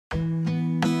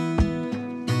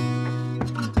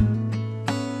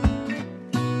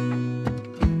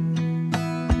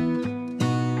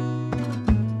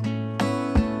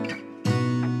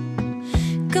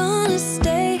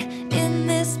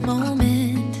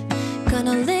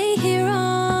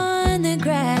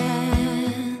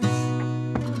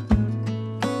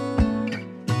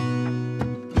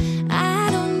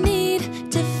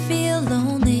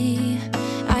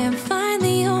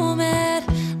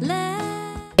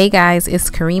Hey guys,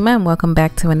 it's Kerima and welcome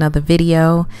back to another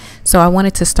video. So I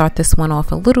wanted to start this one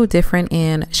off a little different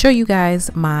and show you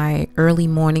guys my early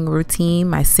morning routine,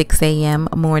 my 6 a.m.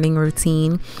 morning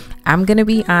routine. I'm gonna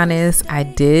be honest, I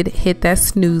did hit that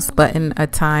snooze button a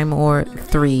time or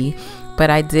three,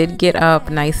 but I did get up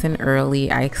nice and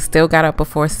early. I still got up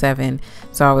before 7,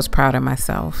 so I was proud of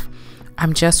myself.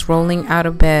 I'm just rolling out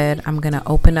of bed. I'm gonna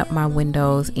open up my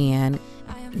windows and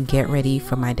get ready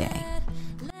for my day.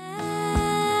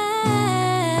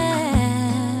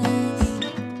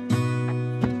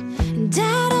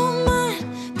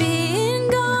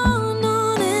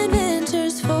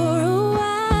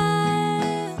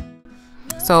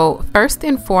 So first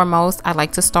and foremost, I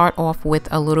like to start off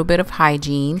with a little bit of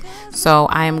hygiene. So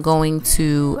I am going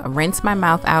to rinse my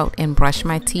mouth out and brush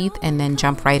my teeth and then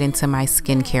jump right into my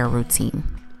skincare routine.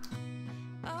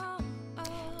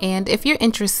 And if you're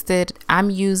interested, I'm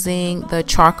using the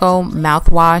charcoal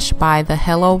mouthwash by the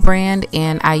Hello brand,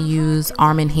 and I use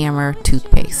Arm & Hammer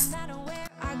toothpaste.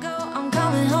 I'm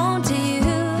coming home to you.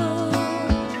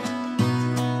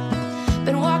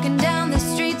 Been walking down the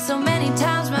street so many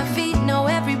times my feet know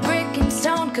every brick and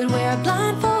stone could wear a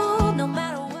blindfold no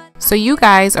matter what. So you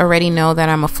guys already know that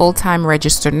I'm a full-time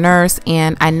registered nurse,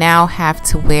 and I now have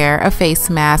to wear a face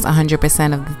mask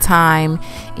 100% of the time,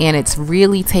 and it's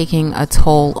really taking a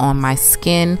toll on my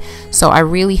skin. So I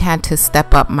really had to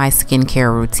step up my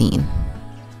skincare routine.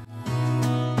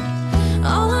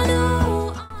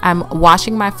 I'm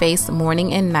washing my face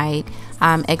morning and night.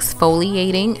 I'm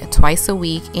exfoliating twice a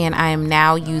week, and I am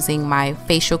now using my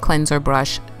facial cleanser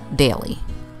brush daily.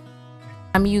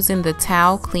 I'm using the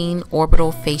Towel Clean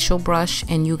Orbital Facial Brush,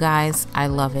 and you guys, I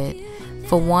love it.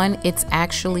 For one, it's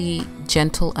actually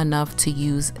gentle enough to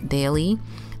use daily.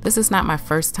 This is not my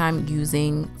first time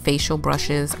using facial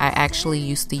brushes. I actually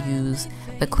used to use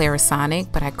the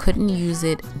Clarisonic, but I couldn't use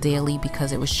it daily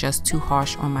because it was just too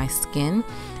harsh on my skin.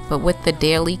 But with the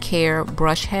Daily Care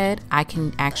brush head, I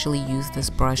can actually use this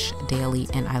brush daily,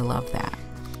 and I love that.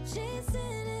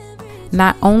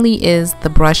 Not only is the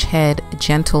brush head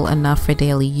gentle enough for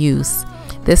daily use,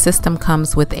 this system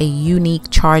comes with a unique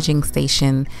charging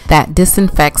station that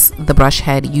disinfects the brush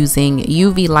head using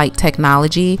UV light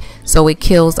technology, so it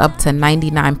kills up to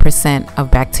 99%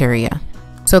 of bacteria.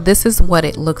 So this is what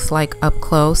it looks like up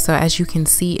close. So as you can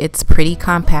see, it's pretty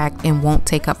compact and won't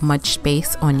take up much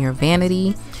space on your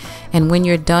vanity. And when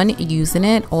you're done using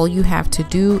it, all you have to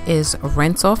do is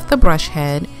rinse off the brush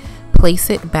head, place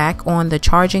it back on the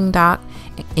charging dock,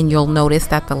 and you'll notice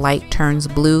that the light turns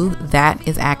blue. That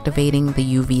is activating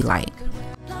the UV light.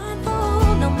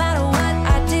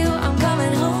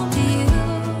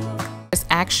 There's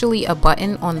actually a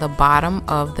button on the bottom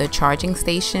of the charging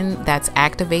station that's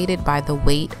activated by the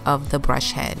weight of the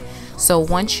brush head. So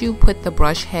once you put the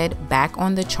brush head back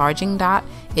on the charging dock,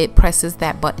 it presses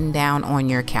that button down on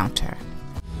your counter.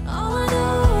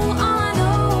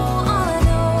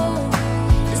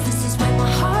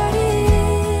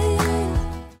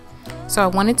 So I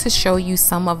wanted to show you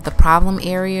some of the problem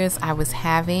areas I was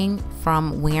having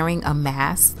from wearing a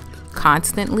mask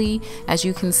constantly. As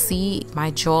you can see, my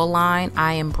jawline,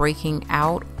 I am breaking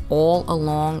out all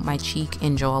along my cheek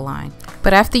and jawline.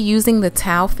 But after using the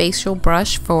Towel facial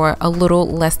brush for a little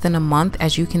less than a month,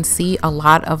 as you can see, a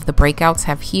lot of the breakouts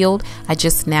have healed. I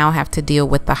just now have to deal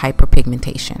with the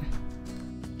hyperpigmentation.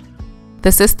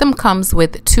 The system comes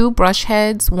with 2 brush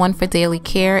heads, one for daily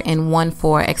care and one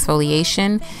for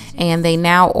exfoliation, and they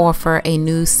now offer a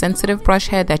new sensitive brush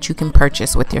head that you can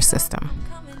purchase with your system.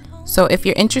 So if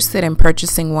you're interested in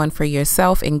purchasing one for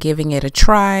yourself and giving it a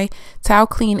try, Towel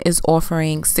Clean is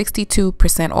offering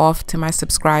 62% off to my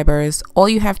subscribers. All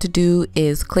you have to do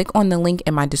is click on the link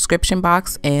in my description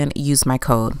box and use my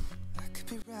code. I could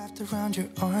be wrapped around your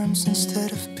arms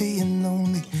instead of being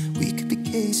lonely. We could be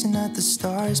gazing at the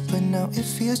stars, but now it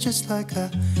feels just like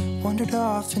I wandered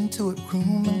off into a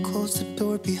room and closed the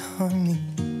door behind me.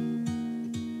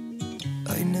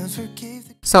 I never gave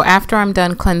the... So after I'm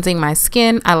done cleansing my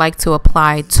skin, I like to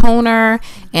apply toner,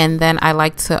 and then I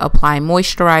like to apply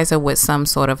moisturizer with some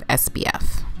sort of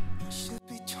SPF. I should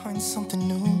be trying something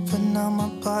new, but now my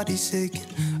body's aching.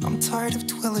 I'm tired of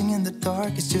dwelling in the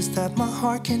dark, it's just that my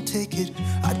heart can't take it.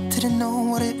 I didn't know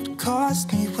what it would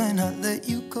cost me when I let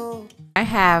you go. I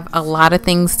have a lot of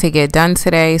things to get done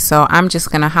today, so I'm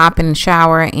just gonna hop in the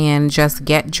shower and just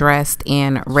get dressed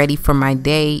and ready for my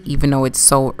day, even though it's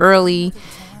so early,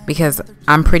 because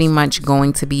I'm pretty much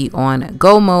going to be on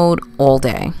go mode all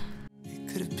day. It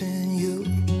could have been you.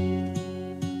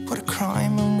 What a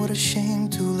crime and what a shame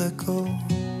to let go.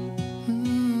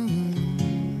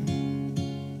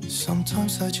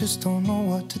 Sometimes I just don't know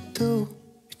what to do.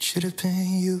 It should have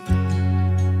been you.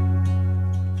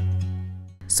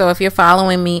 So if you're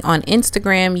following me on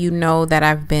Instagram, you know that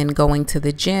I've been going to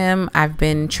the gym. I've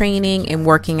been training and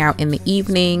working out in the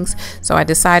evenings. So I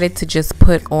decided to just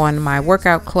put on my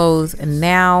workout clothes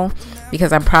now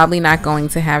because I'm probably not going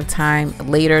to have time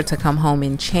later to come home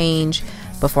and change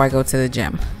before I go to the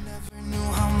gym.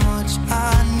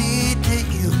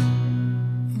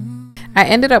 I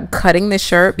ended up cutting the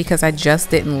shirt because I just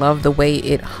didn't love the way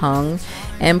it hung,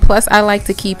 and plus I like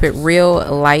to keep it real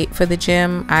light for the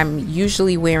gym. I'm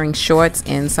usually wearing shorts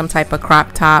and some type of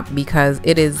crop top because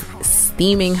it is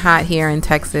steaming hot here in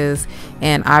Texas,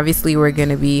 and obviously we're going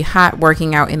to be hot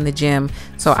working out in the gym,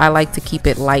 so I like to keep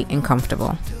it light and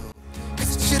comfortable.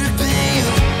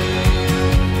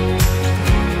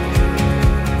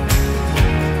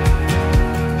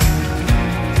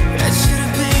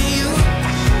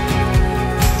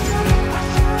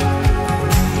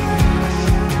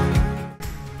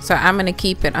 So I'm going to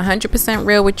keep it 100%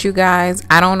 real with you guys.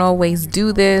 I don't always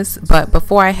do this, but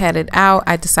before I headed out,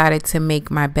 I decided to make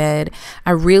my bed.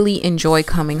 I really enjoy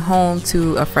coming home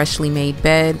to a freshly made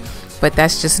bed, but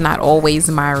that's just not always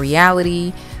my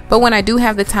reality. But when I do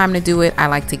have the time to do it, I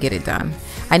like to get it done.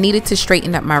 I needed to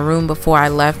straighten up my room before I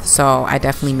left, so I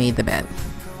definitely made the bed.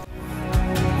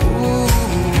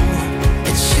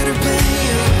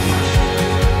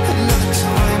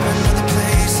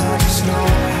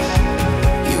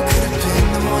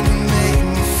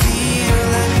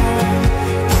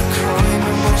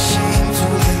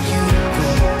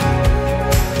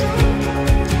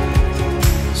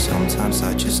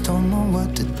 I just don't know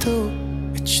what to do.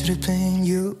 It should have been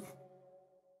you.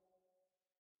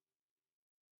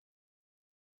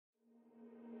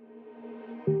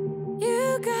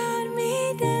 You got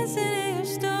me dancing in your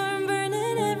storm,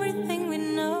 burning everything we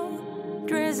know,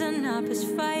 dressing up as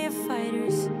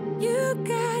firefighters. You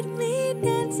got me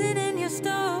dancing in your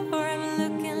storm, I'm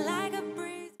looking like a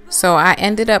breeze. So I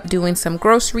ended up doing some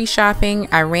grocery shopping.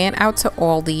 I ran out to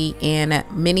Aldi, and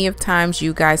many of times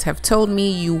you guys have told me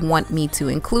you want me to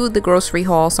include the grocery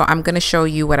haul, so I'm going to show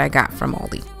you what I got from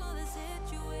Aldi.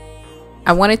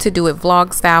 I wanted to do it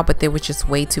vlog style, but there was just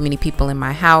way too many people in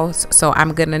my house, so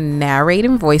I'm going to narrate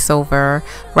in voiceover.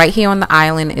 Right here on the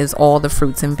island is all the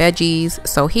fruits and veggies.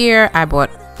 So here I bought,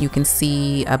 you can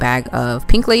see, a bag of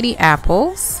Pink Lady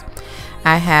apples.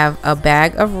 I have a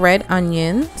bag of red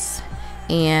onions,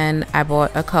 and I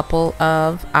bought a couple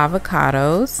of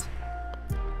avocados.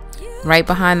 Right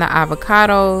behind the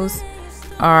avocados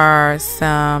are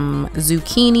some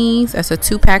zucchinis. That's a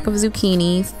 2-pack of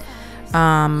zucchinis.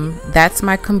 That's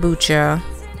my kombucha.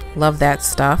 Love that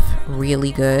stuff.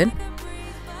 Really good.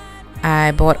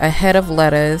 I bought a head of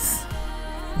lettuce.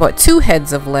 Bought 2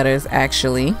 heads of lettuce,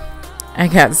 actually. I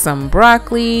got some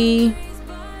broccoli.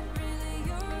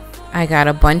 I got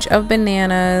a bunch of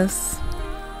bananas.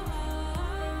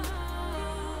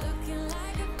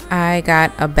 I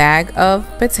got a bag of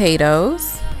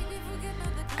potatoes,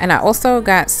 and I also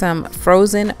got some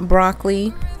frozen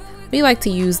broccoli. We like to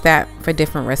use that for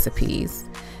different recipes.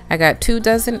 I got 2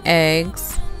 dozen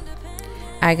eggs.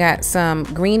 I got some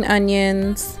green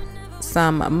onions,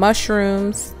 some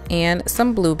mushrooms, and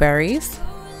some blueberries.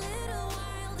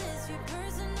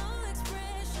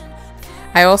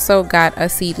 I also got a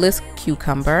seedless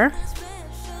cucumber.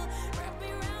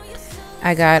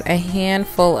 I got a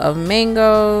handful of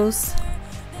mangoes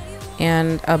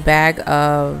and a bag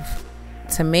of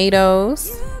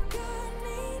tomatoes.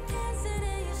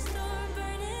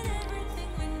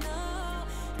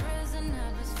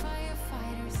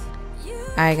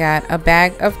 I got a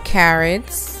bag of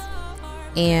carrots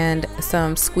and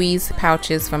some squeeze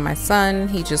pouches for my son.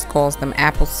 He just calls them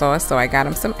applesauce, so I got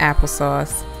him some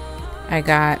applesauce. I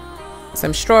got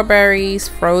some strawberries,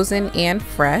 frozen and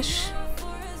fresh.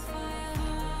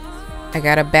 I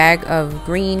got a bag of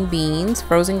green beans,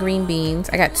 frozen green beans.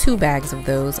 I got 2 bags of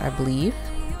those, I believe.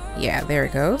 Yeah, there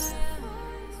it goes.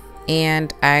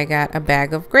 And I got a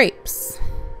bag of grapes.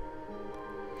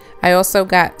 I also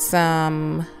got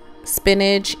some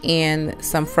spinach and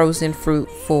some frozen fruit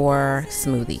for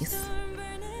smoothies.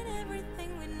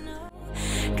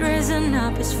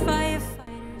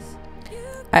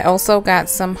 I also got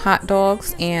some hot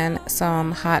dogs and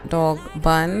some hot dog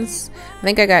buns. I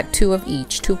think I got 2 of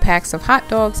each, 2 packs of hot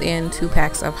dogs and 2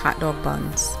 packs of hot dog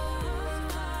buns.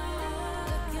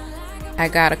 I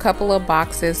got a couple of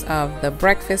boxes of the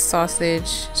breakfast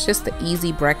sausage. It's just the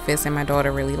easy breakfast and my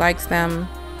daughter really likes them.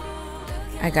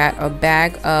 I got a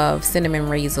bag of cinnamon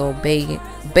raisin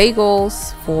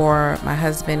bagels for my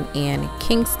husband and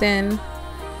Kingston,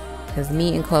 because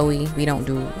me and Chloe, we don't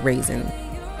do raisin.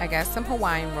 I got some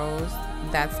Hawaiian rolls.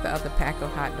 That's the other pack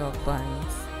of hot dog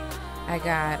buns. I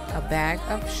got a bag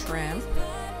of shrimp.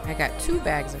 I got 2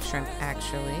 bags of shrimp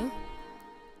actually.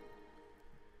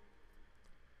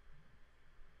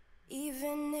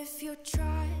 Even if you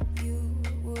tried, you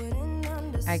wouldn't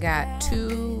understand. I got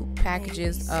 2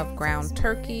 packages of ground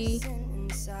turkey.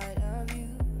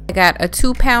 I got a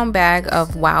 2-pound bag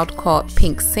of wild caught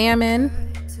pink salmon.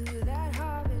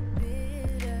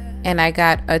 And I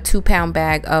got a 2-pound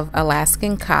bag of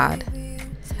Alaskan cod.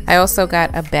 I also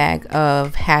got a bag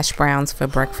of hash browns for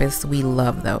breakfast. We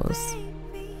love those.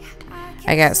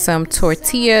 I got some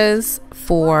tortillas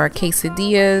for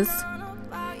quesadillas.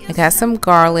 I got some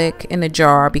garlic in a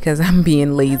jar because I'm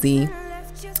being lazy.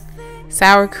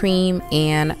 Sour cream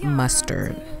and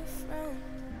mustard.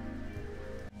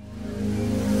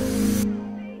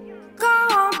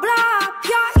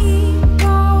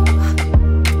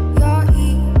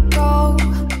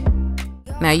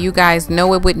 Now you guys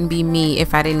know it wouldn't be me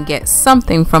if I didn't get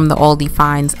something from the Aldi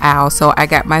Finds aisle. So I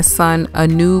got my son a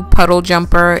new puddle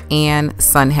jumper and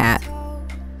sun hat.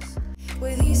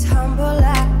 With these humble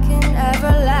and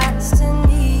everlasting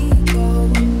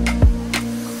ego.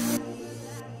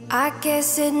 I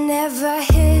guess it never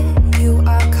hit you.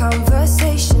 Our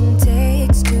conversation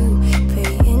takes two,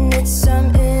 paying it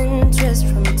some interest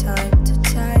from time to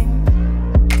time.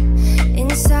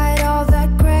 Inside all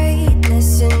that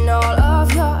greatness and all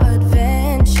of your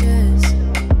adventures.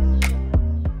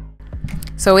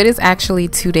 So it is actually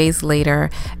 2 days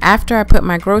later. After I put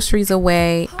my groceries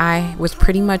away, I was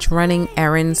pretty much running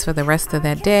errands for the rest of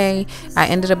that day. I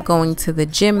ended up going to the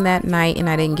gym that night and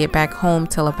I didn't get back home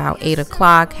till about 8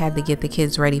 o'clock. Had to get the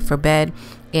kids ready for bed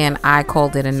and I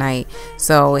called it a night.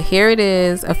 So here it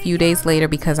is a few days later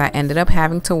because I ended up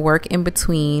having to work in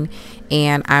between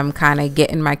and I'm kind of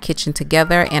getting my kitchen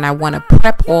together and I want to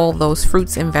prep all those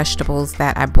fruits and vegetables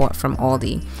that I bought from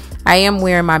Aldi. I am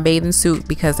wearing my bathing suit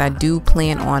because I do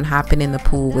plan on hopping in the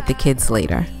pool with the kids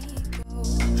later.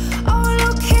 Oh,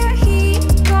 look here he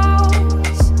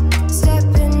goes,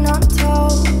 stepping on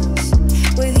toes,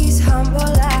 with his humble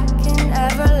and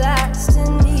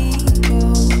everlasting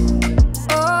ego.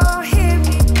 Oh, here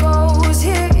he goes,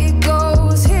 here he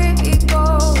goes, here he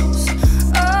goes.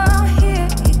 Oh, here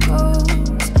he goes,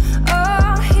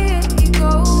 oh, here he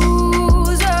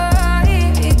goes, oh,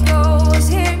 here he goes,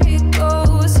 here he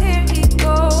goes, here he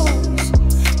goes,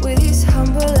 with his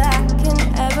humble and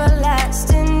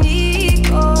everlasting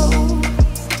ego.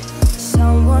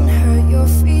 Someone hurt your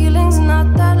feelings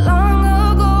not that long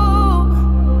ago,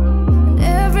 and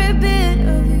every bit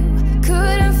of you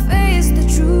couldn't face the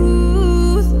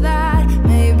truth that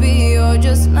maybe you're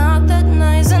just not that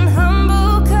nice and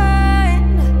humble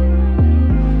kind.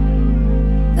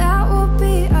 That would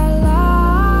be a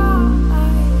lie.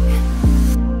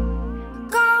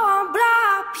 Go on, blow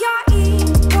up your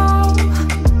ego,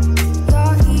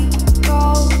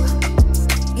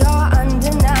 your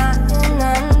undenying,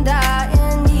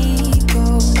 undying ego.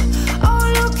 Oh,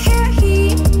 look here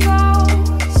he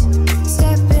goes,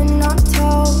 stepping on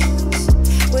toes,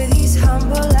 with his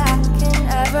humble and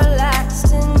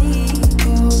everlasting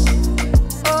ego.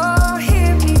 Oh,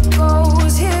 here he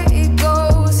goes, here he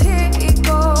goes, here he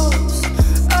goes.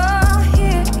 Oh,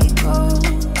 here he goes,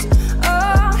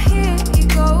 oh, here he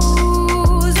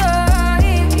goes, oh,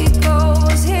 here he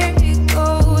goes, here he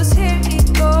goes, here he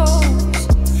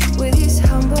goes, with his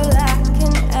humble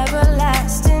and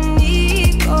everlasting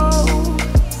ego.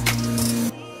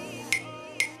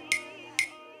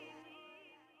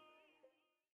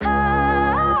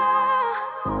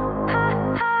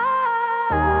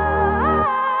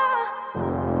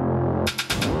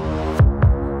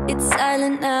 It's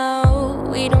silent now,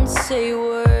 we don't say a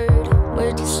word,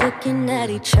 we're just looking at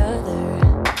each other.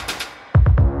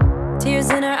 Tears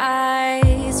in our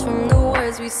eyes from the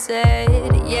words we said,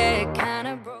 yeah, it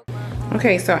kinda broke my heart.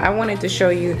 Okay, so I wanted to show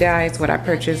you guys what I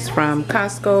purchased from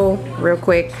Costco real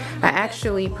quick. I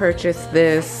actually purchased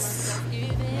this,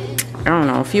 I don't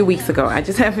know, a few weeks ago. I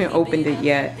just haven't opened it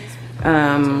yet.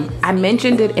 I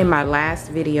mentioned it in my last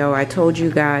video. I told you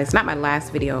guys, not my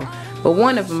last video, but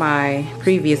one of my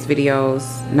previous videos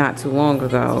not too long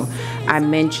ago, I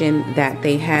mentioned that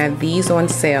they had these on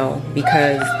sale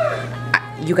because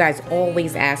you guys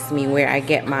always ask me where I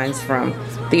get mine from.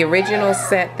 The original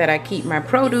set that I keep my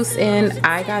produce in,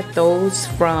 I got those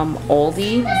from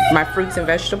Aldi, my fruits and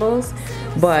vegetables,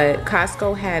 but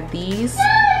Costco had these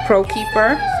Pro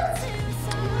Keeper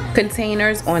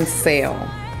containers on sale,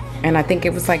 and I think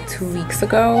it was like 2 weeks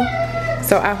ago.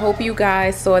 So I hope you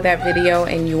guys saw that video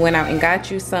and you went out and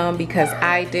got you some, because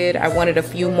I did. I wanted a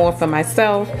few more for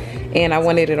myself and I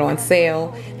wanted it on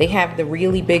sale. They have the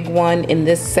really big one in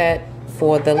this set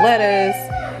for the lettuce,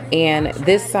 and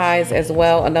this size as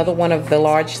well, another one of the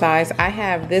large size. I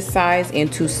have this size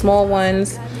and 2 small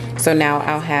ones, so now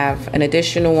I'll have an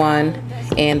additional one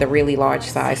and the really large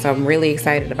size. So I'm really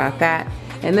excited about that.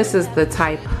 And this is the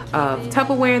type of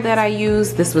Tupperware that I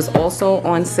use. This was also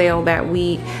on sale that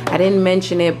week. I didn't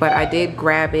mention it, but I did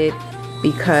grab it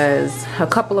because a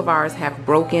couple of ours have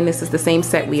broken. This is the same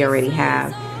set we already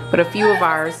have, but a few of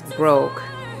ours broke.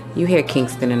 You hear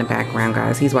Kingston in the background,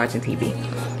 guys. He's watching TV.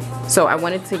 So I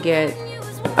wanted to get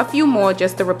a few more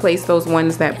just to replace those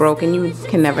ones that broke, and you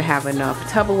can never have enough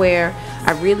Tupperware.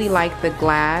 I really like the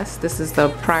glass. This is the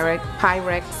Pyrex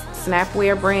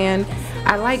Snapware brand.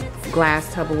 I like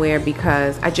glass Tupperware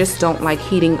because I just don't like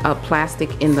heating up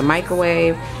plastic in the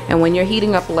microwave. And when you're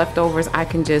heating up leftovers, I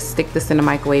can just stick this in the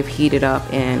microwave, heat it up,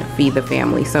 and feed the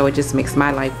family. So it just makes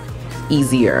my life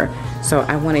easier. So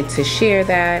I wanted to share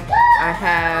that. I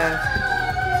have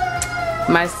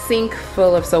my sink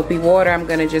full of soapy water. I'm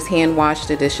gonna just hand wash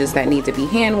the dishes that need to be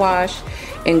hand washed,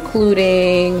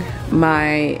 including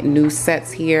my new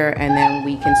sets here, and then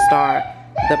we can start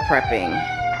the prepping.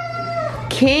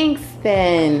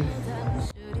 Kingston.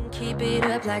 Shouldn't keep it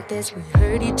up like this. We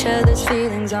hurt each other's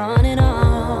feelings on and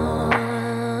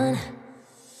on.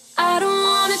 I don't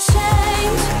wanna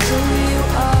change who you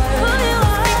are.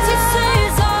 Things you say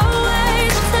is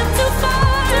always one step too far.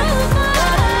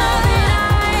 But I know that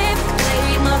I've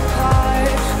played my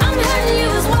part. I'm hurting you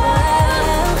as well.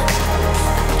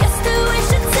 I guess that we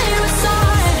should say we're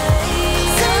sorry.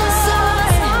 Say we're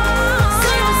sorry.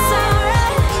 Say we're sorry.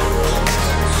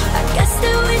 I guess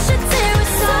that we should say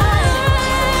we're sorry.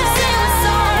 Say we're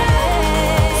sorry.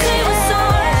 Say we're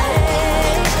sorry.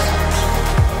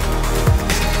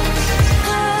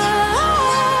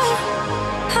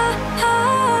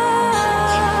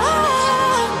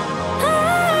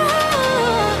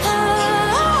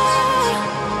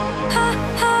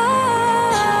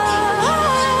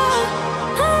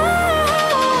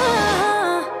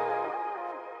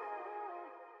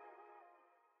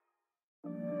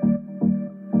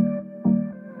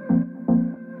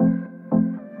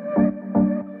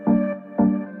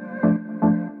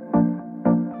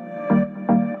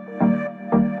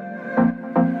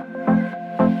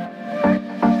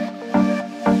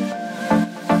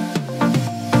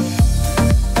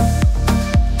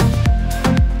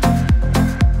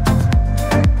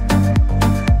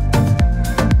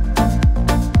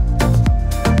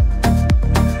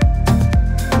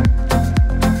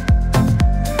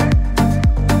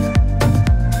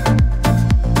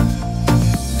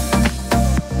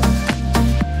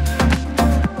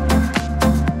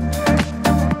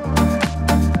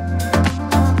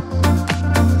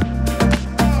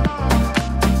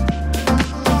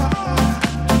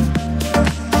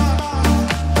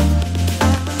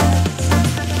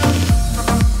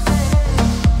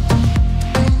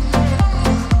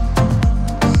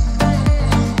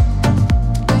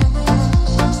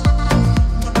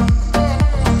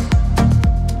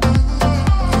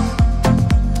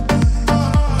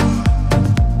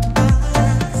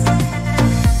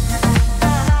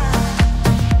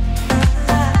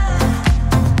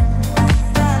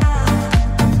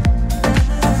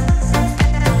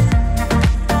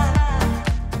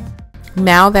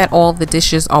 Now that all the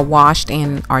dishes are washed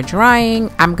and are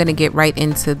drying, I'm gonna get right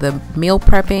into the meal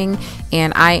prepping,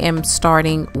 and I am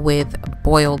starting with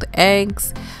boiled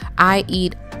eggs. I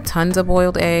eat tons of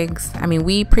boiled eggs. I mean,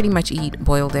 we pretty much eat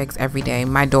boiled eggs every day,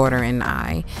 my daughter and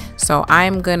I. So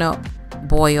I'm gonna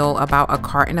boil about a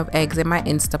carton of eggs in my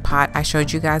Instapot. I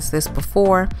showed you guys this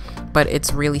before, but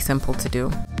it's really simple to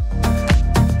do.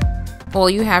 All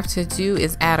you have to do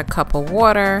is add a cup of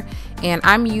water, and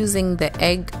I'm using the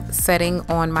egg setting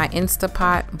on my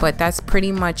Instapot, but that's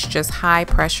pretty much just high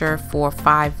pressure for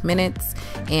 5 minutes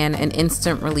and an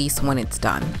instant release when it's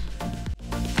done.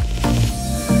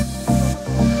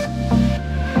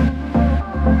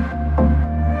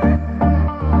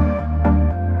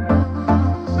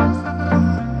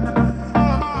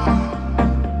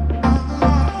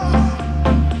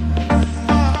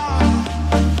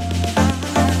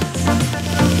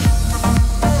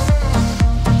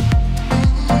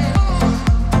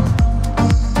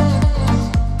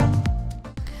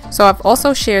 So I've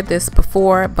also shared this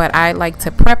before, but I like to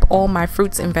prep all my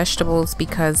fruits and vegetables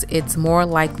because it's more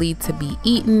likely to be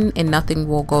eaten and nothing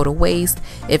will go to waste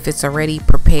if it's already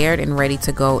prepared and ready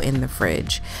to go in the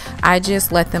fridge. I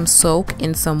just let them soak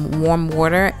in some warm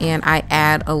water, and I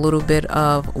add a little bit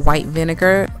of white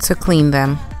vinegar to clean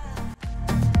them.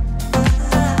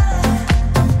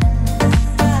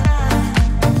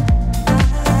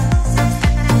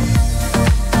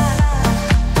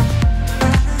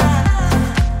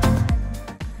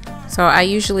 So So I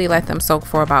usually let them soak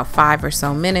for about 5 or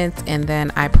so minutes, and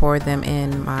then I pour them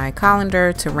in my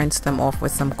colander to rinse them off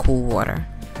with some cool water.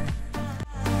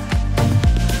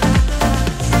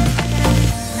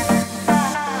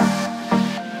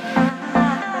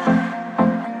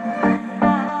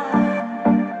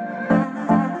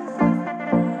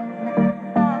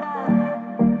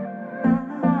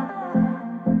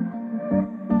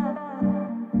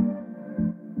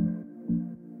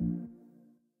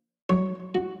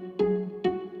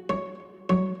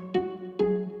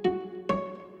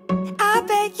 I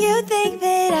bet you think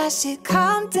that I should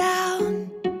calm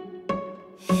down,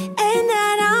 and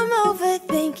that I'm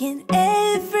overthinking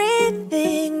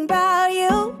everything about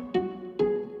you,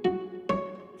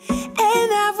 and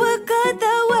that we're good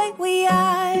the way we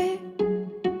are.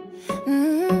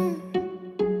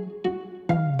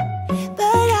 But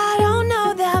I don't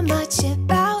know that much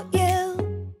about you.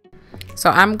 So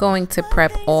I'm going to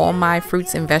prep all my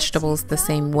fruits and vegetables the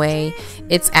same way.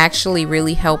 It's actually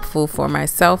really helpful for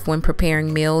myself when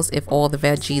preparing meals if all the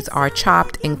veggies are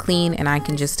chopped and clean, and I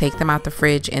can just take them out the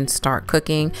fridge and start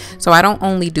cooking. So I don't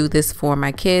only do this for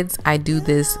my kids, I do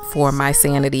this for my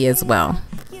sanity as well.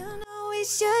 You know we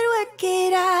should work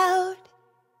it out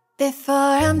before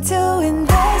I'm too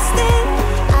invested.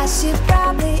 I should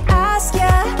probably ask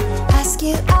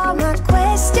you all my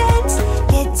questions,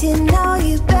 get to know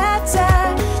you better.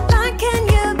 Like, can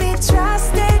you be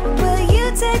trusted? Will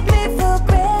you take me for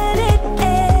granted?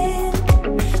 And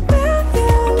will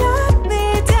you let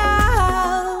me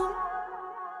down?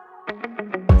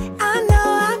 I know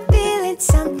I'm feeling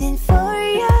something for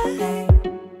you.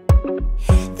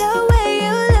 The way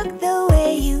you look, the way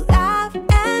you laugh,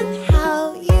 and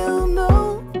how you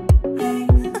move.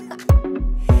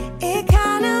 It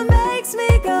kinda makes me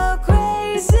go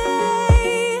crazy.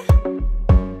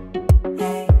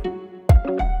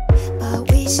 But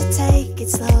we should take it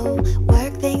slow,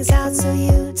 work things out so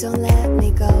you don't let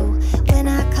me go. When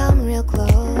I come real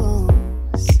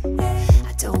close,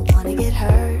 I don't wanna get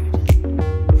hurt,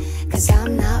 'cause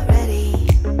I'm not ready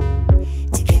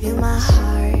to give you my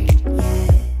heart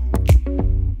yet.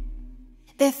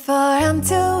 Before I'm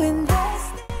too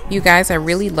invested. You guys, I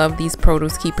really love these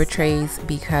produce keeper trays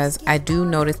because I do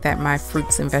notice that my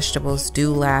fruits and vegetables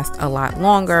do last a lot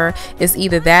longer. It's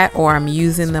either that or I'm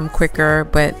using them quicker,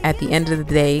 but at the end of the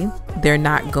day, they're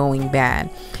not going bad.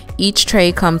 Each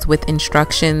tray comes with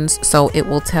instructions, so it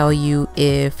will tell you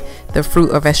if the fruit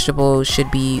or vegetable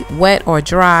should be wet or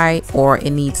dry, or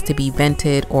it needs to be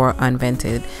vented or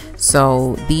unvented.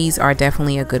 So these are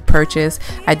definitely a good purchase.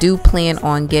 I do plan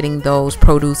on getting those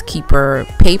produce keeper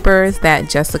papers that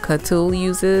Jessica Toole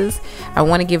uses. I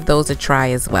want to give those a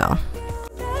try as well.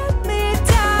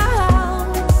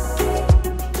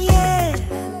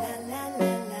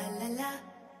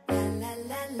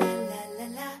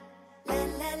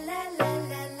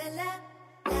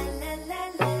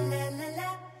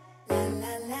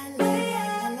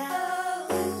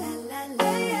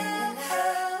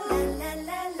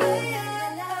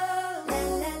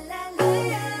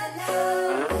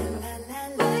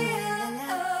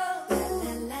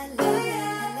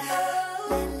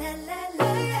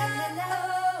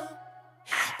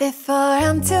 Before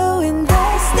I'm too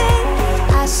invested,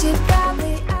 I should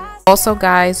probably ask. Also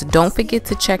guys, don't forget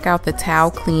to check out the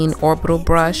Towel Clean Orbital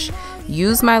Brush.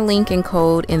 Use my link and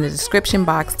code in the description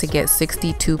box to get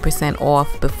 62%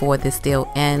 off before this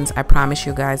deal ends. I promise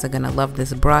you guys are gonna love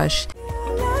this brush.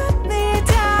 Let me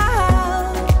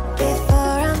down.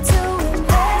 Before I'm too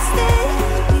invested,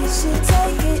 you should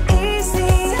take it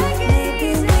easy. Maybe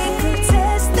we could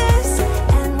test this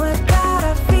and work out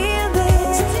our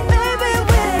feelings. Maybe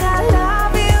when I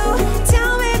love you,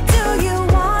 tell me, do you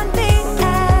want me?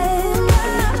 And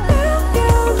will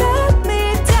you let me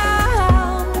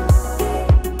down?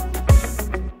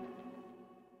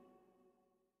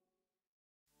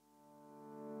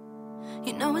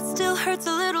 You know it still hurts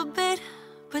a little bit,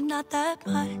 but not that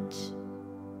much.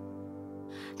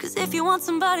 'Cause if you want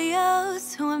somebody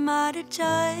else, who am I to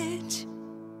judge?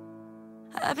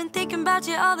 I've been thinking about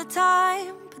you all the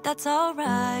time, but that's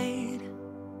alright.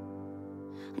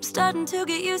 I'm starting to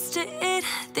get used to it,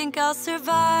 think I'll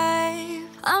survive.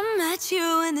 I met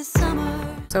you in the summer.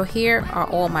 So here are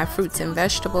all my fruits and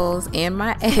vegetables and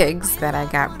my eggs that I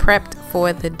got prepped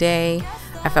for the day.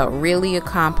 I felt really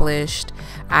accomplished.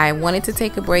 I wanted to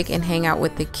take a break and hang out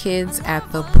with the kids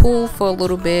at the pool for a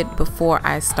little bit before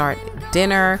I start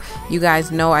dinner. You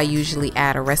guys know I usually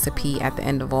add a recipe at the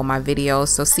end of all my videos,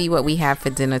 so see what we have for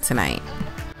dinner tonight.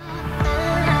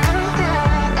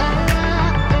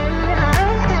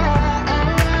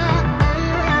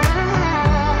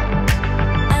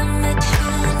 I met you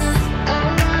in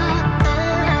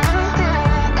the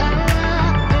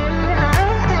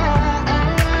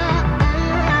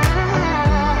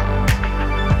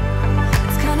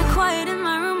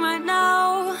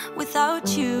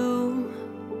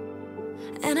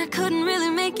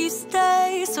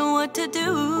what to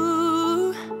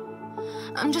do.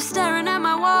 I'm just staring at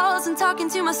my walls and talking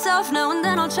to myself. Now and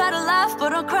then I'll try to laugh,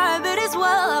 but I'll cry a bit as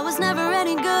well. I was never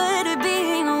any good at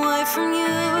being away from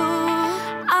you.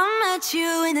 I met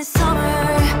you in the summer.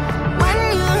 When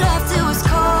you left it was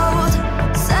cold.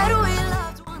 Said we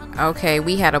loved one another. Okay,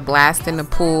 we had a blast in the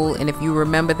pool, and if you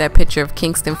remember that picture of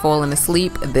Kingston falling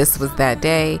asleep, this was that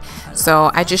day.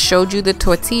 So I just showed you the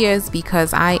tortillas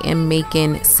because I am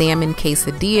making salmon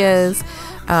quesadillas.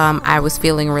 I was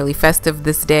feeling really festive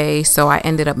this day, so I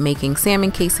ended up making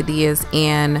salmon quesadillas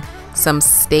and some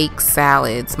steak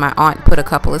salads. My aunt put a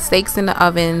couple of steaks in the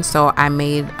oven, so I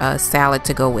made a salad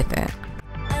to go with it.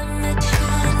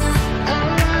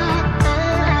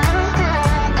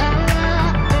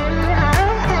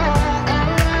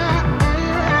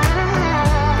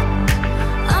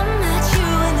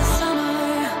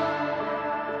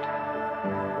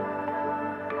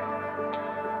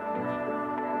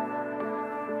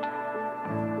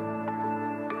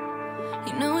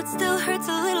 You know it still hurts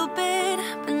a little bit,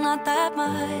 but not that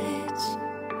much.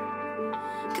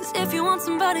 Cause if you want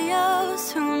somebody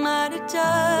else, who am I to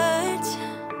judge?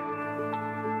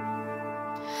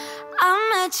 I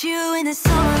met you in the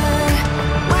summer.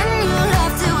 When you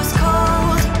left it was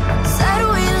cold. Said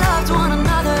we loved one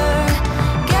another.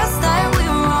 Guess that we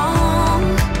were wrong.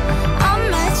 I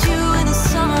met you in the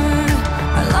summer.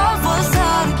 Our love was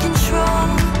out of control.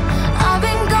 I've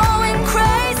been going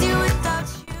crazy without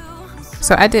you.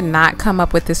 So I did not come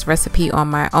up with this recipe on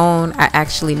my own. I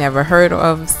actually never heard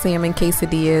of salmon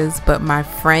quesadillas, but my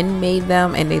friend made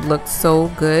them and they looked so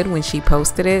good when she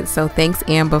posted it. So thanks,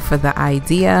 Amber, for the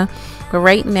idea. But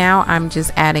right now I'm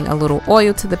just adding a little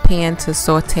oil to the pan to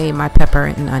saute my pepper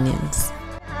and onions.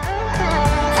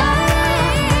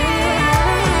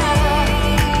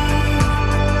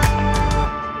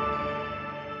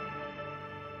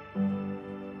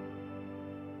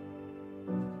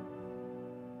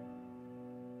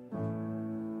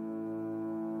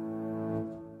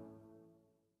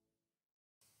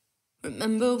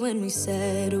 Remember when we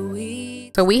said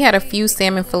So we had a few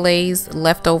salmon fillets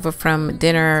left over from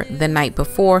dinner the night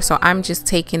before, so I'm just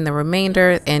taking the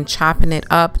remainder and chopping it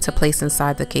up to place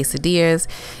inside the quesadillas,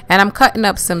 and I'm cutting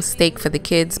up some steak for the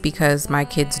kids because my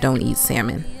kids don't eat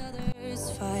salmon.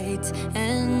 fight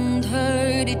and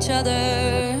hurt each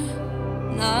other?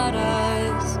 Not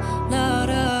us, not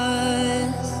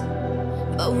us.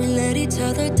 But we let each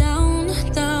other down,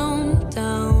 down,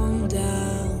 down,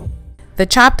 down. The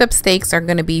chopped up steaks are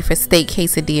going to be for steak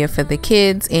quesadilla for the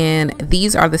kids, and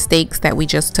these are the steaks that we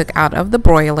just took out of the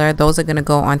broiler. Those are going to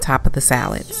go on top of the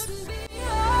salads.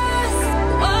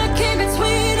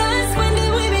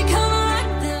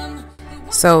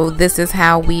 So this is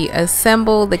how we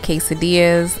assemble the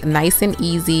quesadillas, nice and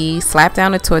easy. Slap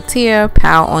down a tortilla,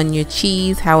 pile on your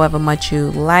cheese however much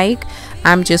you like.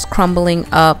 I'm just crumbling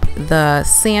up the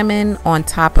salmon on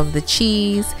top of the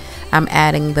cheese. I'm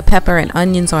adding the pepper and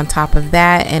onions on top of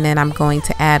that, and then I'm going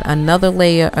to add another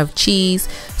layer of cheese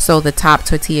so the top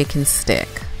tortilla can stick.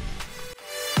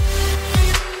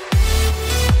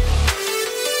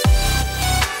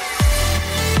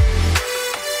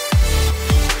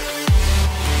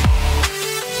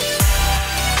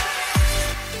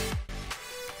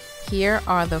 Here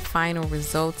are the final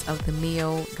results of the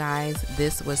meal, guys.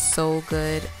 This was so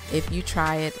good. If you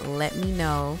try it, let me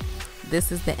know. This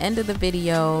is the end of the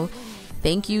video.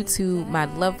 Thank you to my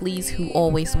lovelies who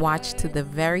always watch to the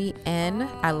very end.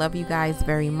 I love you guys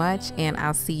very much, and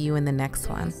I'll see you in the next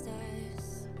one.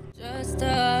 Just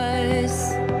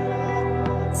us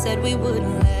said we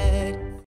wouldn't let